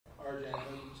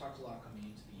a lot coming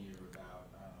into the year about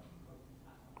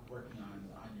working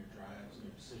on your drives, your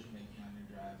decision making on your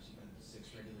drives. You've had the 6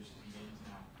 regular season games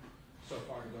now so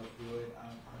far to go through it.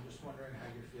 I'm just wondering how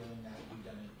you're feeling that you've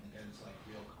done it against like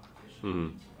real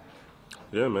competition.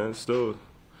 Yeah, man, still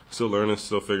learning,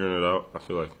 still figuring it out. I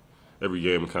feel like every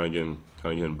game kind of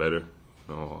getting better.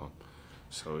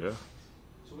 So yeah.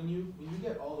 So when you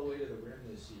get all the way to the rim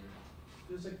this year, it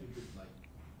feels like you've been like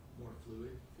more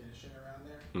fluid finishing around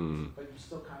there. But you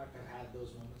still kind of have had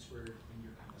those moments where when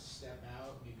you're kind of step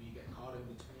out, maybe you get caught in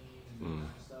between and that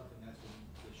kind of stuff, and that's when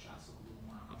the shots look a little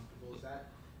more uncomfortable. Is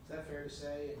that fair to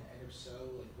say? And if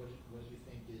so, like what do you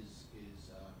think is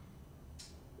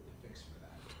the fix for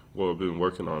that? Well, I've been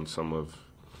working on some of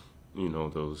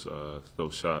those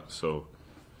shots. So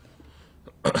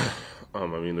I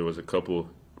mean, there was a couple.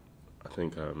 I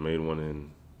think I made one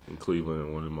in Cleveland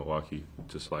and one in Milwaukee,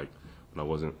 just like when I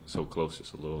wasn't so close,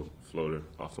 just a little floater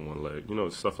off the one leg,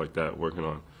 stuff like that, working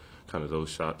on kind of those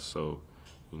shots. So,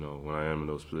 when I am in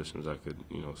those positions, I could,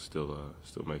 still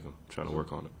make them, trying to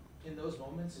work on it. In those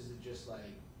moments, is it just like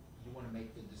you want to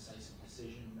make the decisive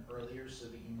decision earlier so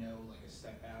that like a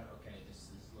step out, okay, this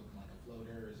is looking like a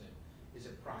floater? Is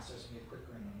it processing it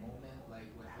quicker in the moment? Like,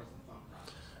 how's the thought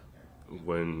process out there?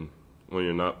 When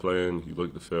you're not playing, you look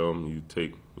at the film, you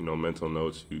take, mental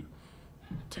notes, you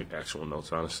take actual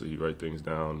notes, honestly. You write things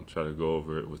down, try to go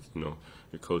over it with, your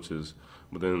coaches.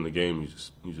 But then in the game,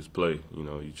 you just play.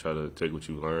 You try to take what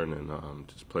you learn and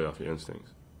just play off your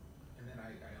instincts. And then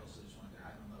I also just wanted to,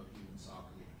 I don't know if you even saw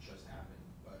because it just happened,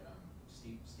 but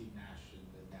Steve Nash and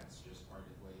the Nets just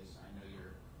parted ways. I know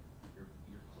you're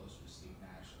close with Steve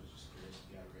Nash. I was just curious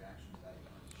if you had a reaction to that you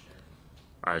wanted to share.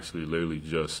 I actually literally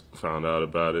just found out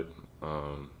about it.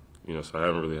 So I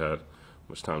haven't really had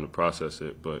much time to process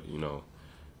it, but,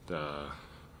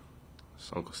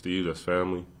 it's Uncle Steve, that's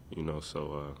family,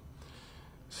 so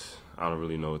I don't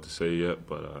really know what to say yet,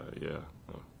 but, yeah,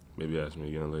 maybe ask me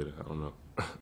again later. I don't know.